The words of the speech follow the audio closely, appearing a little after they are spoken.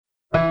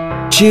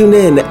tune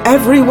in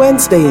every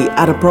Wednesday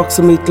at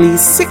approximately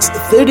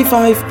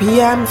 6:35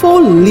 p.m.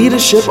 for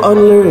Leadership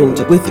Unlearned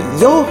with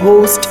your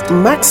host,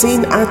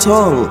 Maxine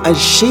Atong,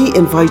 as she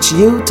invites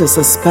you to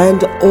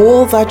suspend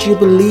all that you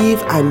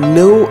believe and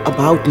know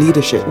about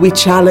leadership. We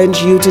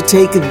challenge you to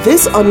take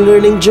this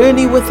unlearning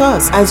journey with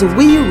us as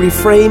we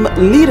reframe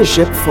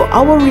leadership for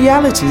our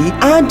reality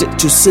and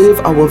to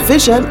serve our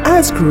vision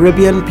as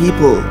Caribbean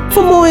people.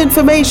 For more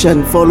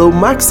information, follow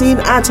Maxine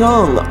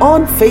Atong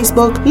on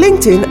Facebook,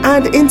 LinkedIn,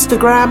 and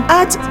Instagram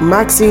at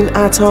Maxine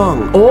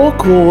Atong or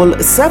call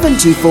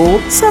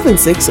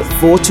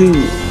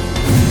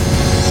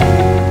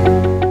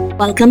 724-7642.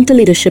 Welcome to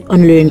Leadership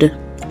Unlearned.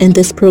 In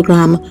this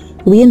program,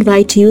 we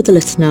invite you, the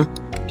listener,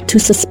 to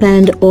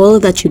suspend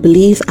all that you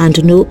believe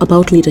and know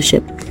about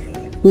leadership.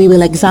 We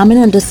will examine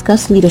and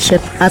discuss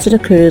leadership as it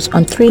occurs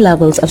on 3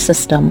 levels of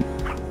system.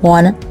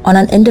 1. On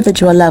an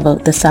individual level,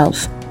 the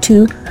self.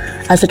 2.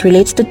 As it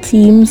relates to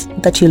teams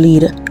that you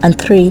lead. And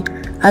 3.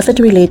 As it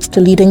relates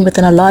to leading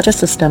within a larger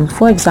system,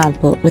 for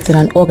example, within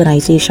an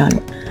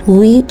organization.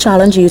 We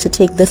challenge you to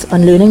take this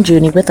unlearning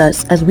journey with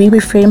us as we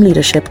reframe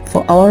leadership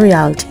for our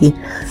reality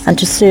and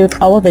to serve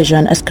our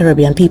vision as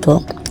Caribbean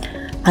people.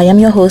 I am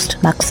your host,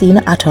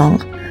 Maxine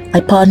Atong. I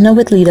partner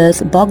with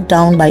leaders bogged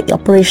down by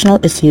operational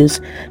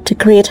issues to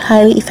create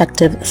highly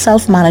effective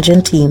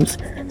self-managing teams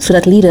so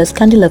that leaders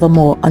can deliver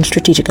more on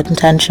strategic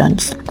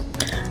intentions.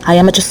 I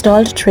am a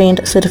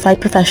Gestalt-trained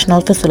certified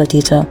professional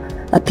facilitator,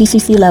 a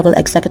PCC-level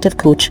executive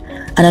coach,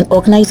 and an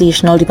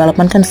organizational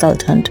development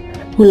consultant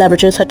who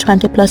leverages her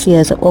 20-plus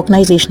years of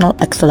organizational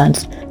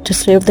excellence to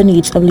serve the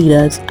needs of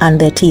leaders and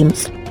their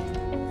teams.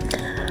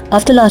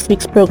 After last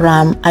week's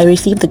program, I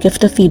received the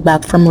gift of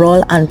feedback from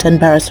Royal Anton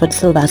Beresford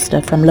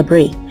Sylvester from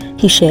LeBray.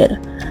 He shared,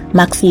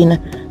 "Maxine,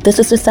 this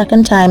is the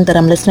second time that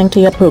I'm listening to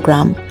your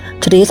program.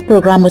 Today's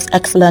program was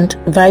excellent,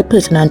 very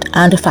pertinent,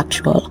 and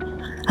factual.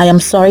 I am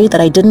sorry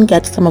that I didn't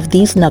get some of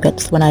these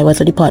nuggets when I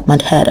was a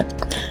department head.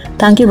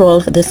 Thank you,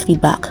 Royal, for this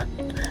feedback.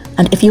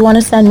 And if you want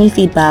to send me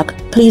feedback,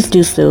 please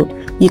do so.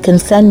 You can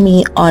send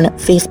me on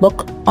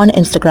Facebook, on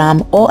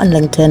Instagram, or on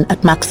LinkedIn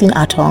at Maxine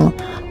Atong,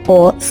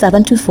 or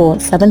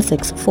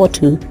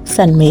 724-7642.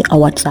 Send me a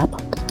WhatsApp.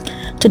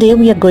 Today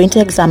we are going to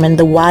examine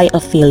the why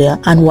of failure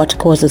and what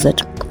causes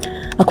it.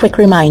 A quick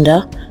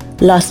reminder,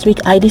 last week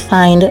I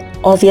defined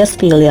obvious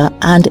failure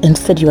and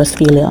insidious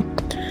failure.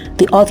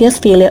 The obvious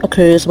failure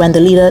occurs when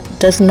the leader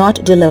does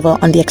not deliver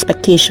on the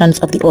expectations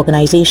of the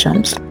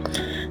organizations.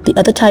 The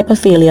other type of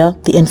failure,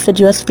 the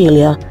insidious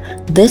failure,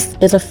 this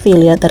is a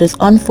failure that is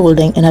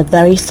unfolding in a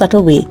very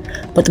subtle way,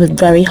 but with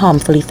very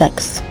harmful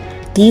effects.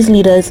 These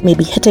leaders may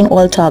be hitting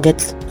all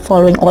targets,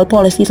 following all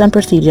policies and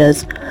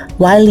procedures,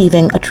 while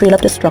leaving a trail of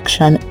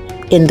destruction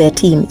in their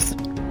teams.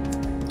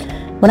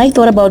 When I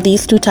thought about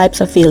these 2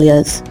 types of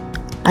failures,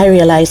 I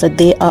realized that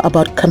they are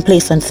about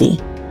complacency.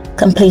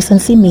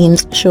 Complacency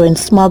means showing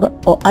smug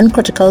or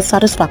uncritical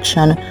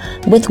satisfaction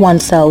with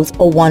oneself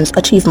or one's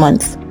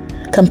achievements.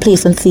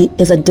 Complacency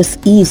is a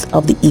dis-ease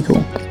of the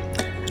ego.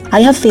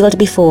 I have failed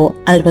before,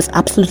 and it was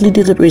absolutely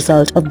the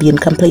result of being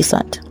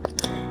complacent.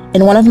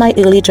 In one of my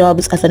early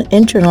jobs as an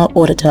internal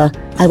auditor,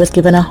 I was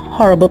given a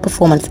horrible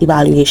performance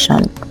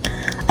evaluation.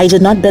 I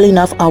did not bill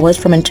enough hours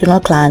from internal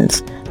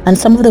clients, and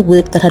some of the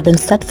work that had been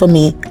set for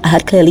me, I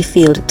had clearly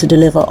failed to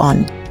deliver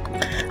on.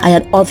 I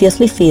had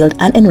obviously failed,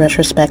 and in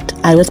retrospect,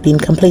 I was being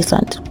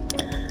complacent.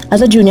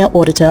 As a junior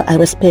auditor, I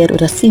was paired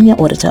with a senior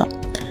auditor.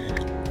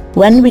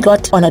 When we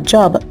got on a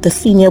job, the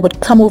senior would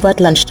come over at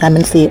lunchtime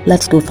and say,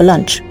 "Let's go for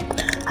lunch."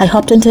 I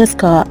hopped into his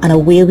car and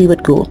away we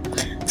would go.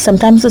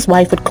 Sometimes his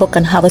wife would cook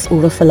and have us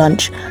over for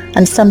lunch,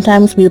 and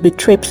sometimes we would be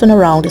traipsing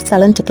around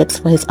selling tickets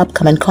for his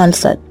upcoming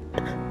concert.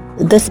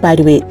 This, by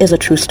the way, is a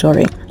true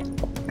story.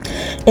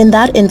 In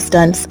that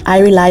instance, I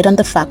relied on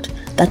the fact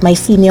that my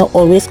senior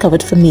always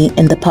covered for me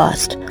in the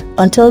past,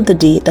 until the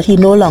day that he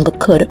no longer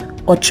could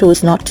or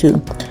chose not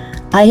to.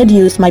 I had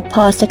used my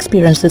past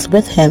experiences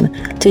with him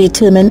to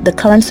determine the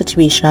current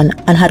situation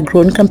and had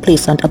grown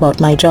complacent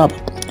about my job.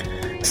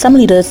 Some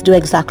leaders do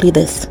exactly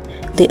this.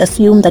 They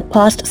assume that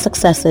past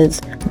successes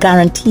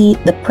guarantee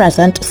the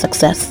present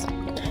success.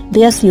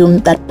 They assume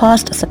that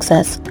past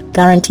success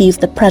guarantees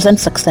the present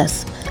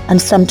success,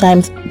 and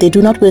sometimes they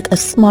do not work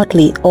as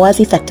smartly or as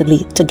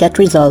effectively to get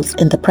results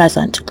in the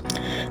present.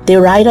 They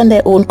ride on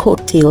their own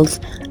coattails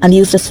and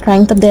use the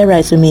strength of their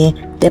resume,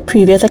 their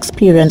previous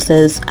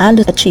experiences and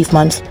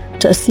achievements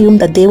to assume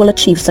that they will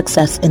achieve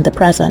success in the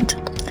present.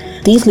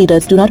 These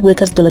leaders do not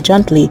work as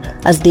diligently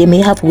as they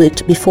may have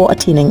worked before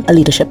attaining a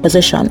leadership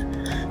position.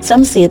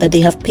 Some say that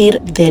they have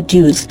paid their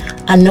dues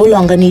and no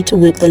longer need to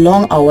work the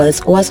long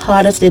hours or as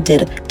hard as they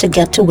did to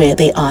get to where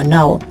they are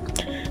now.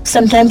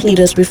 Sometimes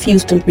leaders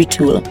refuse to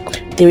retool.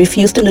 They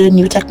refuse to learn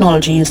new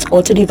technologies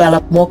or to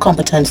develop more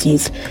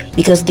competencies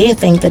because they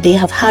think that they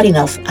have had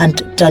enough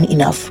and done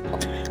enough.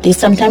 They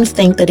sometimes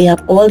think that they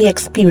have all the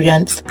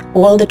experience,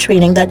 all the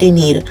training that they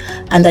need,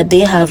 and that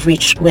they have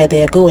reached where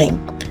they are going.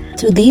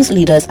 To these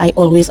leaders, I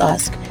always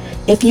ask,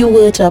 if you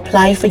were to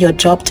apply for your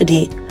job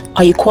today,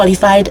 are you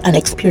qualified and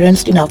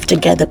experienced enough to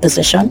get the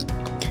position?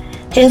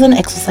 Here's an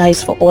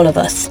exercise for all of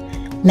us.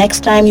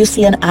 Next time you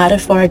see an ad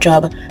for a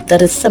job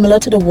that is similar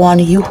to the one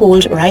you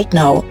hold right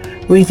now,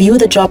 review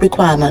the job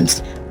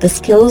requirements, the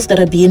skills that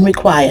are being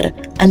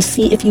required, and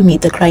see if you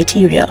meet the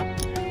criteria.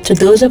 To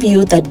those of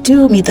you that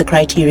do meet the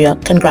criteria,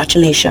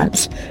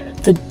 congratulations.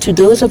 To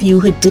those of you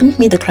who didn't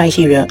meet the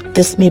criteria,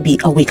 this may be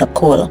a wake-up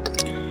call.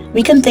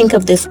 We can think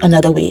of this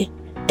another way.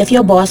 If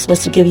your boss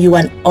was to give you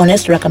an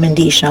honest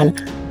recommendation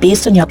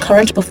based on your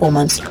current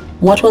performance,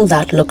 what will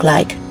that look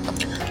like?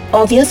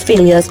 Obvious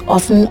failures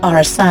often are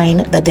a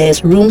sign that there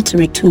is room to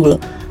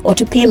retool or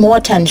to pay more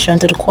attention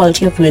to the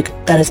quality of work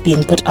that is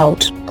being put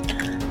out.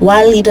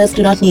 While leaders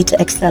do not need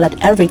to excel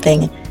at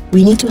everything,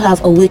 we need to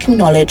have a working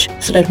knowledge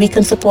so that we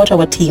can support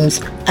our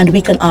teams and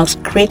we can ask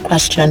great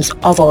questions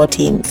of our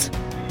teams.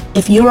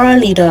 If you are a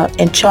leader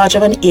in charge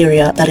of an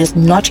area that is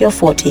not your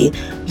forte,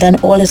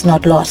 then all is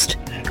not lost.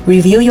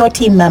 Review your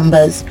team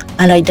members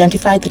and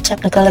identify the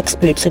technical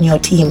experts in your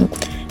team.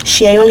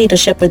 Share your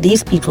leadership with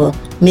these people,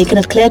 making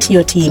it clear to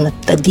your team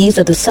that these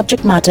are the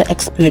subject matter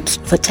experts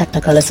for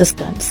technical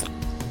assistance.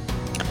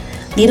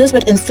 Leaders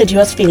with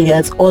insidious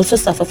failures also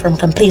suffer from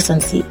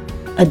complacency,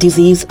 a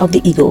disease of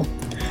the ego.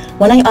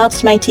 When I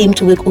asked my team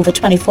to work over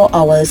 24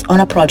 hours on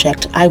a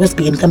project, I was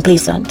being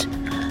complacent.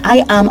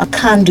 I am a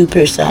can-do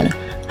person.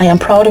 I am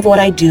proud of what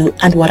I do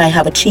and what I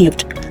have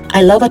achieved.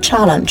 I love a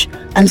challenge,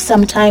 and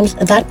sometimes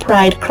that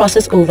pride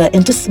crosses over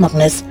into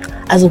smugness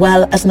as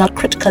well as not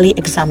critically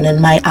examining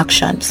my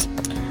actions.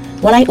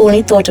 When I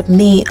only thought of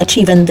me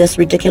achieving this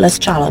ridiculous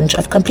challenge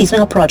of completing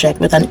a project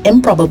with an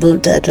improbable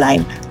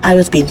deadline, I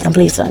was being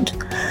complacent.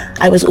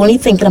 I was only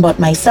thinking about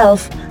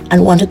myself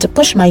and wanted to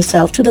push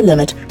myself to the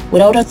limit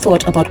without a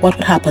thought about what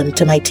would happen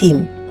to my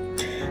team.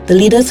 The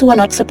leaders who are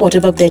not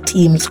supportive of their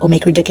teams or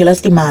make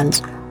ridiculous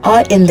demands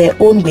are in their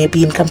own way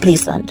being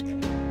complacent.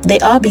 They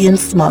are being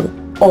smug,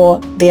 or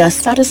they are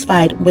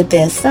satisfied with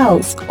their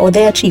selves or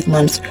their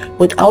achievements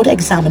without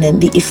examining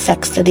the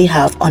effects that they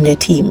have on their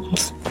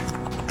teams.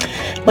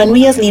 When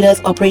we as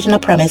leaders operate on a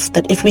premise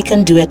that if we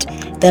can do it,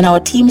 then our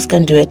teams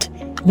can do it,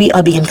 we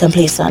are being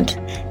complacent.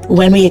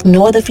 When we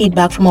ignore the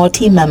feedback from our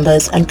team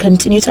members and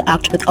continue to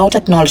act without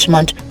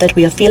acknowledgement that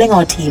we are failing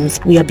our teams,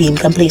 we are being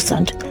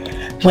complacent.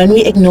 When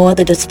we ignore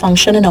the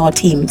dysfunction in our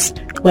teams,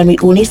 when we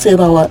only serve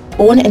our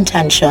own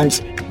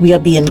intentions, we are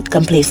being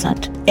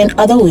complacent. In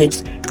other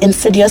words,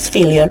 insidious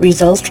failure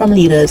results from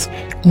leaders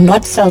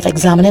not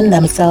self-examining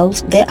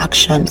themselves, their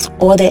actions,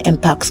 or their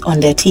impacts on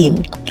their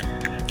team.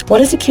 What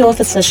is the cure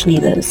for such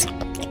leaders?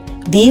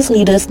 These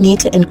leaders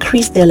need to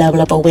increase their level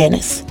of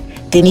awareness.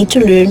 They need to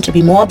learn to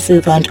be more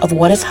observant of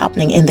what is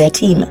happening in their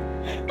team.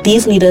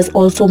 These leaders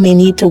also may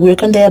need to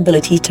work on their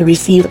ability to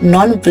receive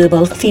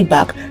non-verbal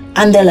feedback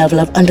and their level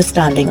of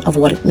understanding of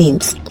what it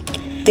means.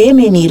 They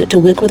may need to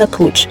work with a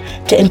coach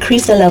to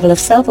increase their level of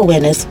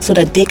self-awareness so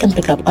that they can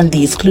pick up on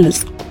these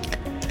clues.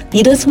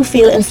 Leaders who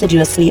fail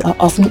insidiously are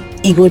often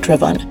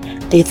ego-driven.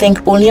 They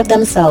think only of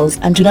themselves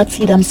and do not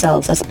see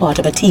themselves as part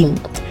of a team.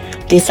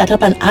 They set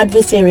up an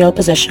adversarial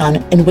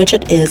position in which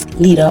it is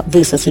leader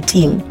versus a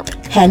team.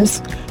 Hence,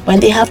 when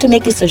they have to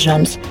make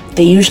decisions,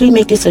 they usually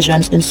make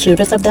decisions in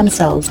service of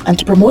themselves and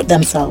to promote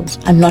themselves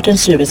and not in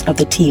service of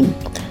the team.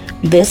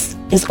 This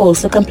is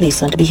also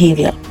complacent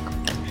behavior.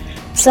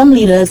 Some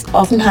leaders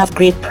often have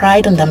great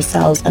pride in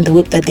themselves and the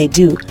work that they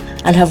do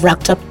and have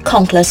racked up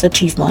countless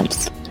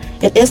achievements.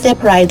 It is their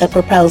pride that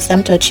propels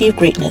them to achieve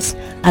greatness,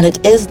 and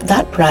it is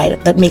that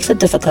pride that makes it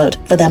difficult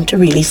for them to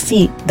really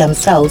see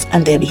themselves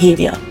and their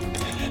behavior.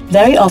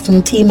 Very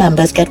often, team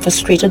members get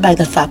frustrated by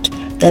the fact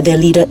that their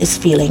leader is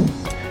failing.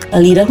 A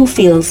leader who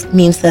fails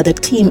means that the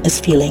team is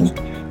failing.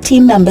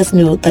 Team members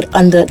know that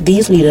under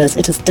these leaders,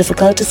 it is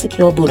difficult to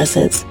secure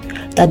bonuses,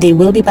 that they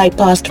will be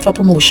bypassed for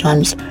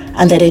promotions,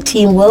 and that their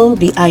team will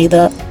be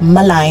either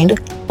maligned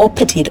or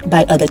pitied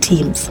by other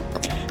teams.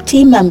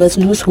 Team members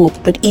lose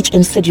hope with each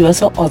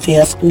insidious or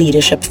obvious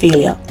leadership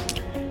failure.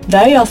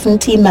 Very often,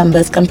 team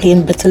members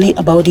complain bitterly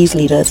about these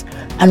leaders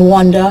and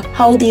wonder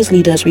how these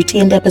leaders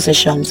retain their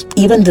positions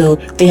even though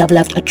they have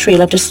left a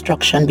trail of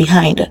destruction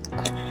behind.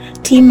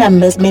 Team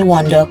members may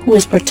wonder who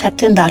is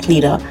protecting that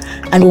leader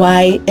and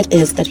why it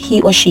is that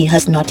he or she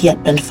has not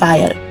yet been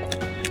fired.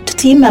 To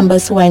team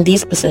members who are in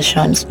these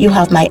positions, you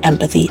have my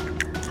empathy.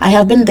 I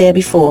have been there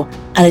before,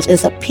 and it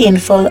is a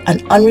painful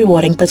and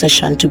unrewarding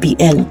position to be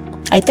in.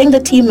 I think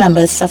that team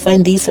members suffer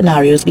in these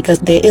scenarios because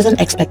there is an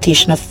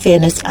expectation of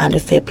fairness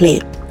and fair play.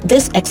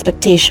 This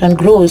expectation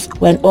grows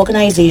when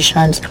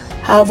organizations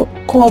have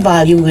core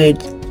value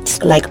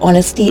words like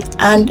honesty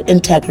and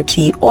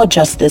integrity or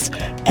justice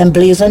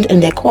emblazoned in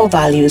their core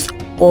values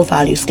or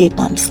value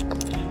statements.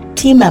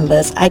 Team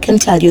members, I can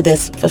tell you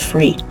this for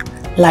free.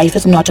 Life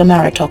is not a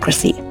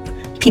meritocracy.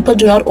 People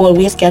do not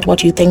always get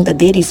what you think that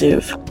they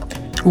deserve.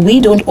 We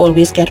don't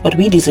always get what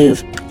we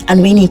deserve,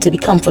 and we need to be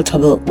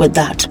comfortable with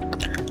that.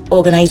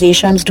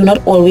 Organizations do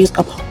not always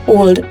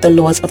uphold the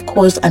laws of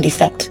cause and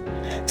effect.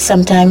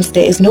 Sometimes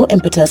there is no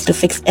impetus to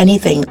fix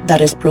anything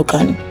that is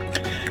broken.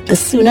 The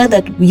sooner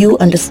that you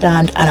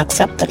understand and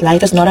accept that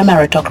life is not a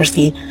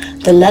meritocracy,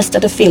 the less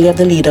that the failure of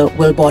the leader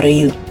will bother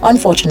you.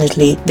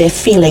 Unfortunately, their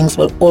feelings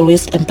will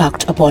always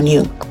impact upon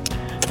you.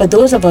 For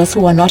those of us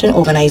who are not in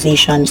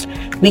organizations,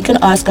 we can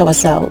ask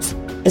ourselves,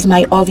 is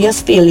my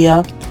obvious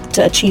failure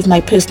to achieve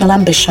my personal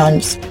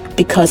ambitions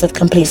because of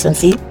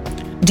complacency?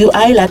 Do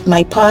I let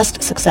my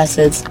past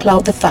successes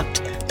cloud the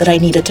fact that I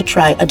needed to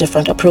try a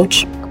different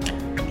approach?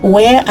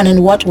 Where and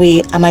in what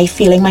way am I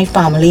failing my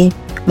family,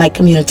 my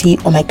community,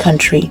 or my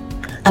country?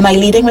 Am I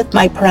leading with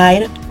my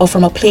pride or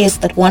from a place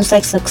that once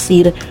I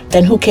succeed,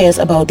 then who cares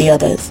about the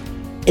others?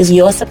 Is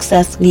your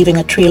success leaving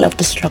a trail of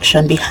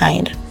destruction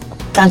behind?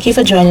 Thank you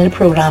for joining the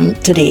program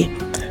today.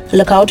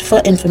 Look out for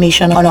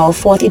information on our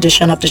 4th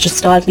edition of the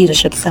Gestalt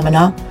Leadership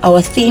Seminar.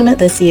 Our theme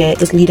this year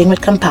is Leading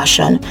with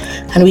Compassion,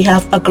 and we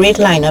have a great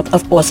lineup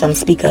of awesome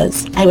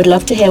speakers. I would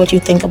love to hear what you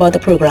think about the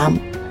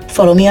program.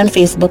 Follow me on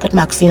Facebook at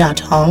Maxine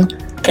Atong.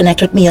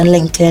 Connect with me on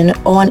LinkedIn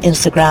or on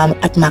Instagram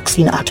at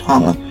Maxine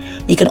Atong.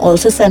 You can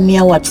also send me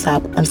a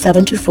WhatsApp on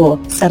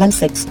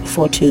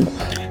 724-7642.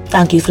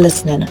 Thank you for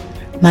listening.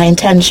 My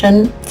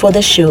intention for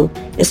this show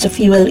is to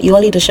fuel your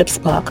leadership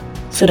spark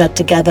so that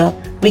together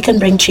we can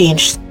bring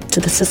change to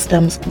the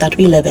systems that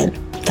we live in.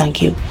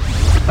 Thank you.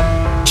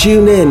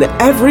 Tune in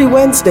every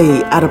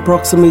Wednesday at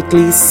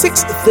approximately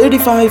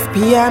 6:35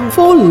 p.m.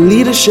 for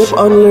Leadership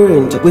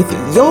Unlearned with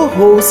your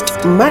host,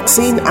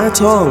 Maxine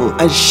Atong,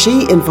 as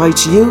she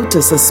invites you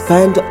to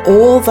suspend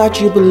all that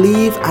you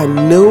believe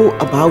and know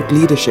about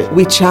leadership.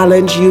 We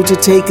challenge you to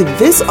take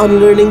this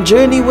unlearning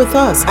journey with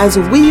us as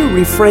we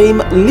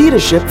reframe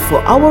leadership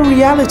for our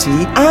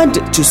reality and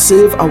to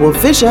serve our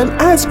vision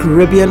as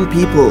Caribbean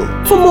people.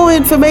 For more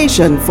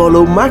information,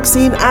 follow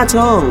Maxine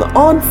Atong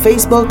on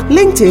Facebook,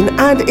 LinkedIn,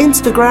 and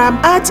Instagram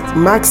at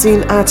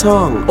Maxine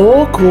Atong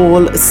or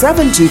call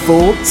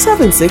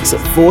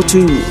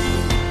 724-7642.